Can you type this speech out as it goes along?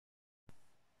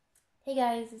Hey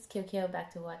guys, it's Kyokyo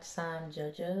back to watch some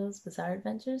JoJo's Bizarre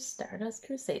Adventures Stardust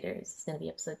Crusaders. It's gonna be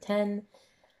episode 10.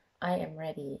 I am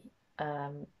ready.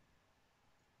 Um,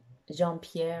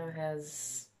 Jean-Pierre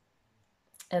has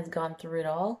gone through it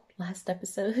all last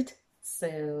episode.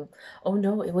 So, oh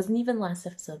no, it wasn't even last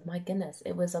episode. My goodness,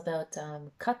 it was about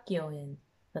Kakyoin.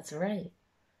 That's right.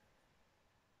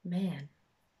 Man,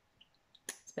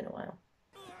 it's been a while.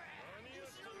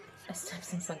 I still have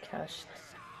some couch.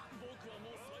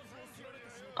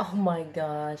 Oh my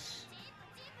gosh.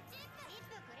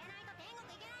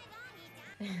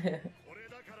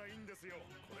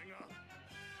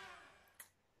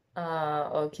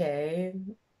 Okay.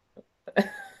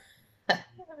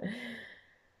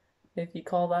 If you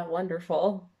call that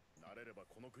wonderful. 慣れれば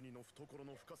この国の懐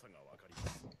の深さがわかりま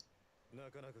す。な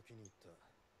かなか気に入った。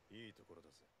いいところだ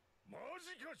ぜ。マ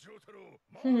ジか長太郎。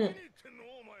何言ってんの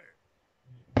お前。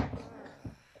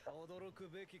驚く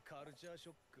べきカルチャーシ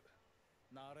ョック。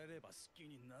慣れれば好き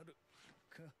になる。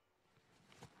か。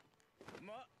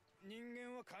ま、人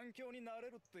間は環境に慣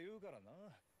れるって言うからな。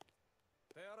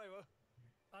手洗いは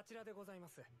あちらでございま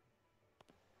す。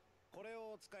これ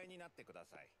をお使いになってくだ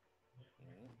さい。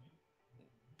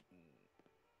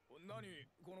何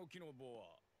この木の棒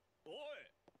は。おい。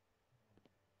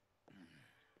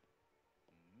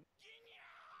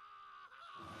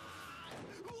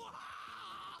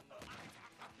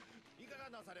いかが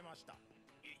なされました。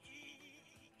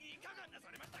いかがなさ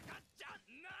れましたかじゃな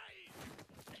い。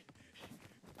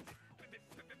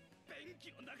便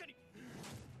器の中に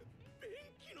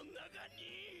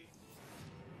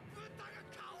豚が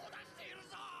顔を出している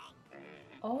ぞ。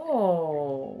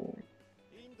Oh.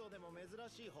 インドでも珍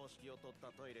しい方式を取っ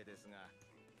たトイレですが、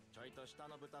ちょいと下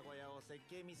の豚小屋を設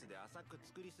計ミスで浅く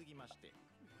作りすぎまして、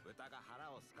豚が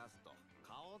腹をすかすと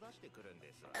顔を出してくるん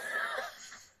です。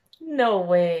No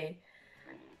way.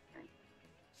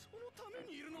 そのため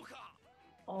にいるのか。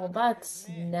Oh, that's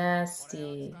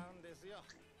nasty.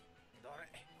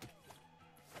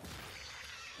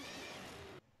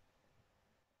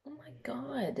 Oh my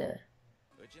god.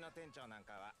 うちの店長なん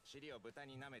かは尻を豚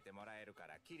に舐めてもらえるか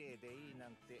ら綺麗でいいな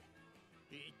んて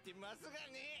言ってますが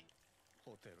ね。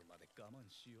ホテルまで我慢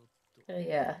しようと。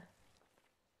Yeah.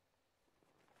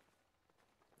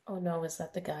 Oh no, is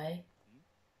that the guy?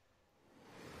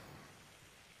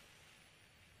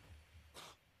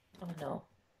 Oh no.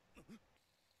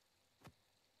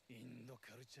 インド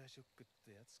カルチャーショックっ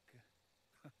てやつか。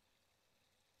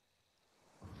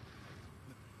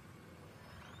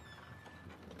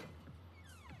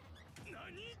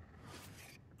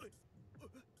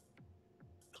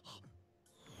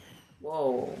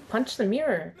Whoa, punch the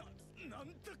mirror. な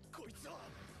んだこいつは。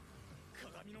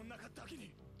鏡の中だけ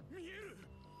に見える。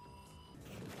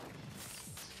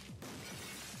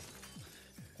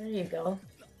There you go.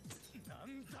 な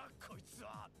んだこいつ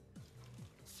は。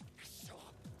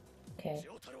Okay. ジ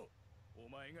ョータロウ、お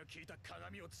前が聞いた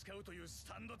鏡を使うというス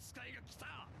タンド使いが来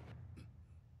た。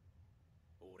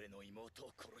俺の妹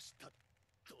を殺した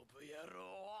ドブ野郎。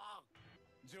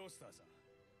ジョースターさん、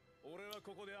俺は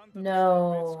ここであんたと別行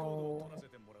動を取らせ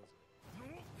てもらうぞ。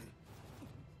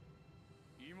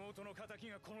妹の仇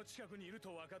がこの近くにいると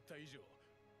分かった以上、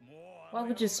もう Why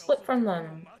would you split from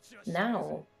them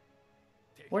now?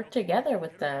 Work together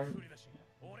with them.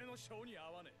 俺の性に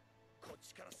合わねえ。こっ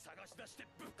ちから探し出して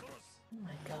ぶっ殺す。 Oh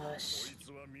my gosh. こい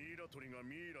つはミイラ取りが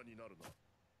ミイラになるな。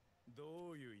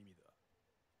どういう意味だ。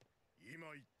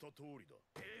今言った通りだ。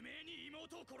てめえに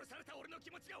妹を殺された俺の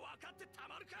気持ちが分かってた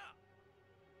まるか。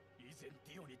以前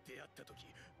ディオに出会った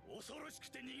時、恐ろしく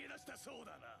て逃げ出したそう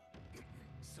だな。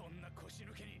そんな腰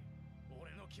抜けに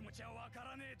俺の気持ちは分か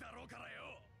らねえだろうから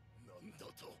よ。なん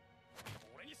だと。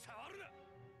俺に触るな。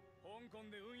香港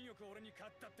で運よく俺に勝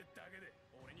ったってだけで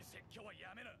俺に説教は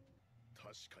やめな。確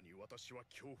かに私は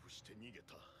恐怖して逃げ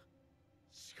た。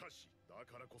しかしだ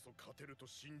からこそ勝てると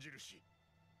信じるし、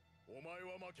お前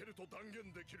は負けると断言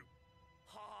できる。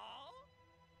はあ。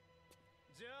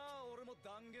じゃあ俺も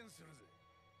断言するぜ。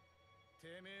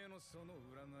てめえのその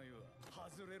占いは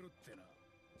外れるってな。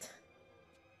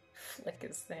 Flick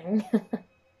his thing.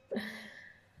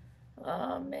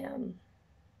 Oh man.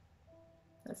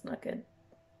 That's not good.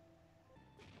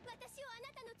 私をあ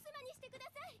なたの妻にしてくだ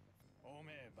さい。お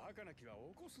めえバカな気は起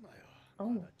こすなよ。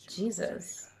 Oh,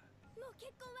 Jesus. もう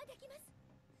結婚はできます。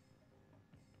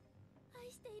愛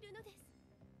しているのです。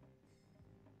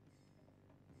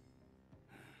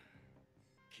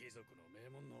貴族の名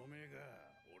門のおめえが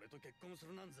俺と結婚す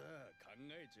るなんざ考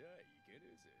えちゃいけね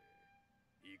えぜ。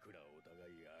いくらお互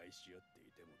い愛し合ってい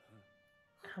てもな。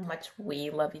 How much we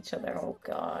love each other. Oh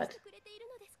god. してくれている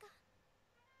のですか。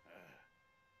ああ、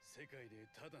世界で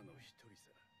ただの一人さ。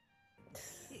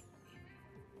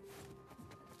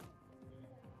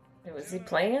Was he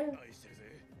playing?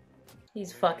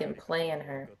 He's fucking playing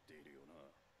her.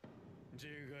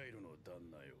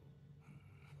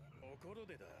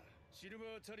 シルバ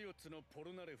ーチャリオッツのポ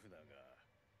ルナレフだが、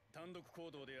単独行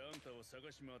動であんたを探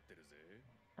し回ってるぜ。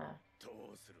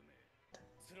どうするね。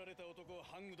釣られた男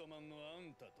ハングドマンのあ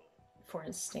んたと、For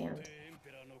his stand. エンペ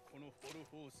ラーのこのホル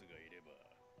ホースがいれば、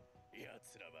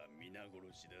奴らは皆殺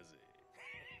しだぜ。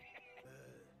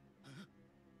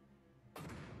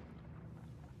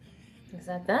Is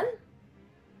that done?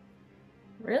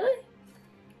 Really?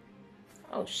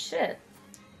 Oh shit.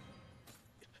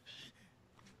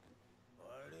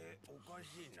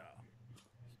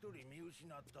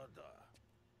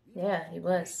 Yeah, he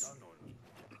was.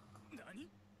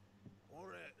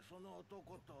 その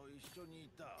男と一緒にい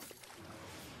た。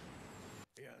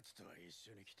奴とは一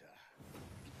緒に来た。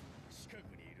近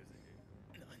くにいるぜ。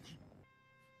何？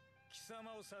貴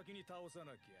様を先に倒さ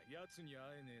なきゃ奴に会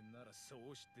えねえならそ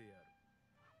うしてやる。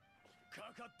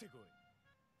かかってこ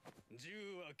い。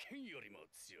銃は剣よりも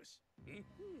強し。名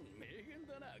言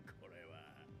だな、これは。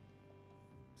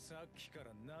さっきか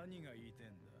ら何が言いて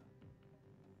んだ。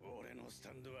俺のス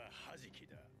タンドは弾き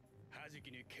だ。弾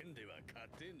きに剣では勝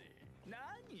てねえ。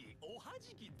何？お弾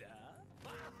きだ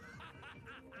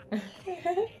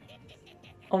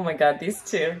Oh my god, these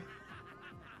two.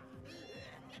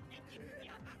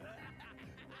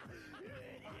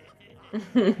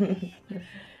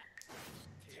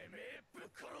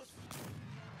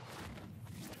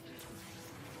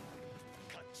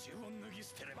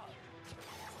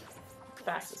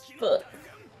 Fast as fuck.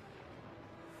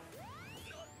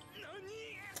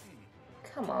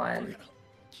 Come on.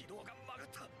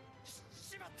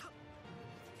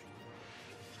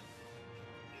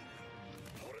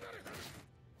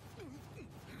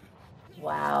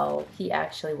 Wow, he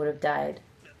actually would have died.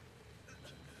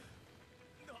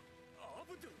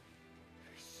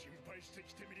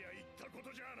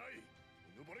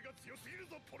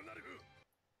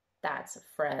 That's a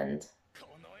friend.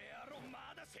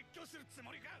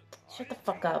 Shut the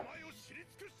fuck up.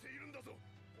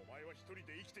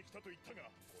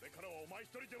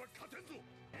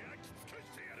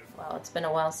 Wow, it's been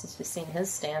a while since we've seen his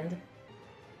stand.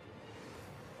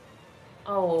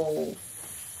 Oh.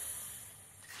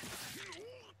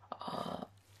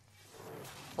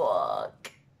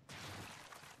 Fuck.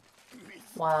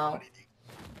 Wow.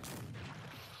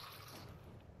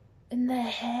 In the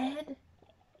head?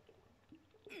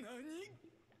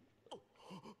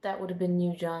 That would have been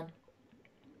you, John.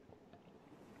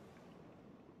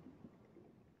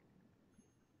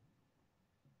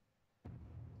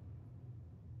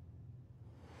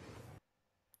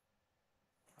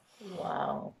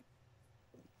 Wow.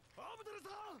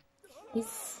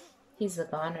 He's a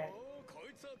goner.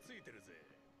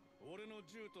 俺の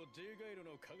銃と J ガイル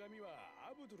の鏡は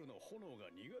アブドゥルの炎が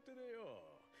苦手だよ。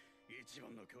一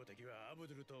番の強敵はアブ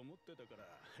ドゥルと思ってたから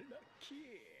ラッキー。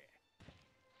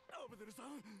アブドゥルさ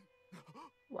ん。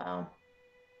Wow.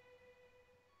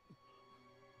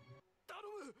 頼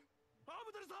む、ア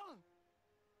ブドゥルさ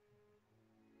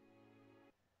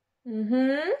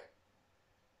ん。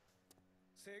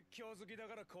説教好きだ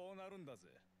からこうなるんだぜ。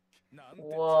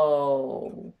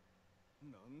Whoa.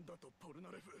 なんだとポル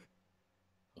ナレフ。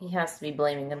 He has to be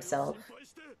blaming himself.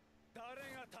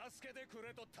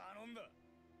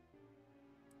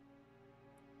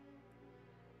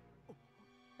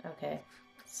 Okay,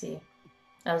 see.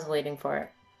 I was waiting for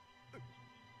it.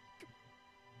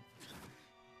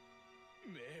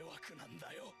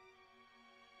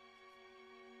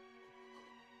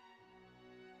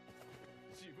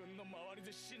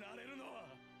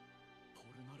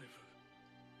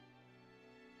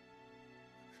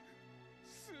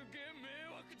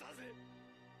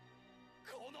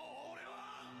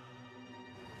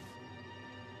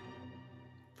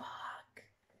 Fuck.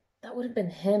 That would have been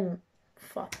him.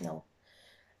 Fuck no.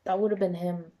 That would have been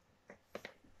him.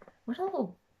 What a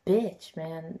little bitch,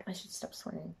 man. I should stop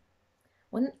swearing.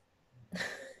 When...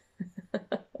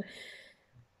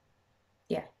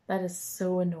 Yeah, that is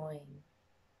so annoying.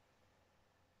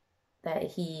 That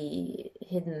he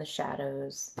hid in the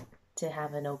shadows to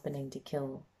have an opening to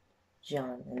kill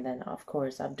John, and then of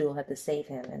course Abdul had to save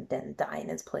him and then die in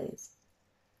his place.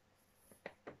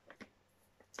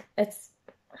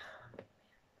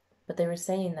 But they were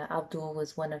saying that Abdul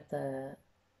was one of the...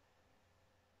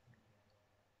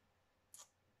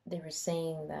 They were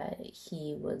saying that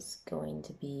he was going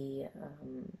to be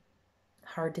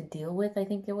hard to deal with, I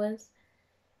think it was.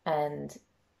 And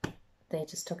they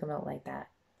just took him out like that.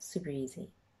 Super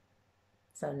easy.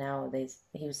 So now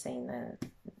he was saying that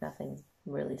nothing's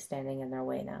really standing in their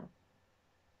way now.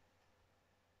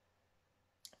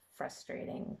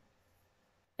 Frustrating.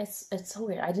 It's so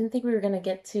weird. I didn't think we were gonna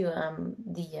get to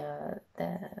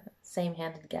the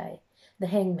same-handed guy, the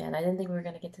hangman. I didn't think we were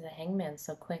gonna get to the hangman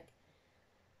so quick.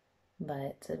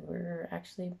 But we're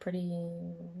actually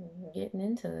pretty getting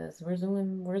into this. We're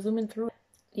zooming through it.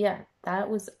 Yeah, that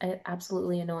was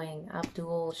absolutely annoying.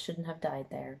 Abdul shouldn't have died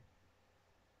there.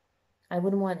 I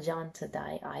wouldn't want John to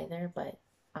die either, but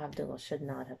Abdul should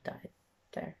not have died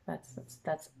there.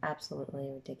 That's absolutely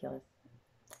ridiculous.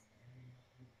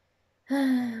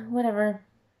 Whatever.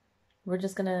 We're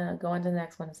just gonna go on to the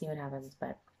next one and see what happens.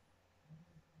 But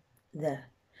the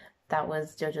that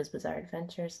was JoJo's Bizarre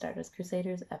Adventure, Stardust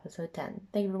Crusaders, episode 10.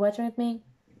 Thank you for watching with me.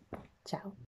 Ciao.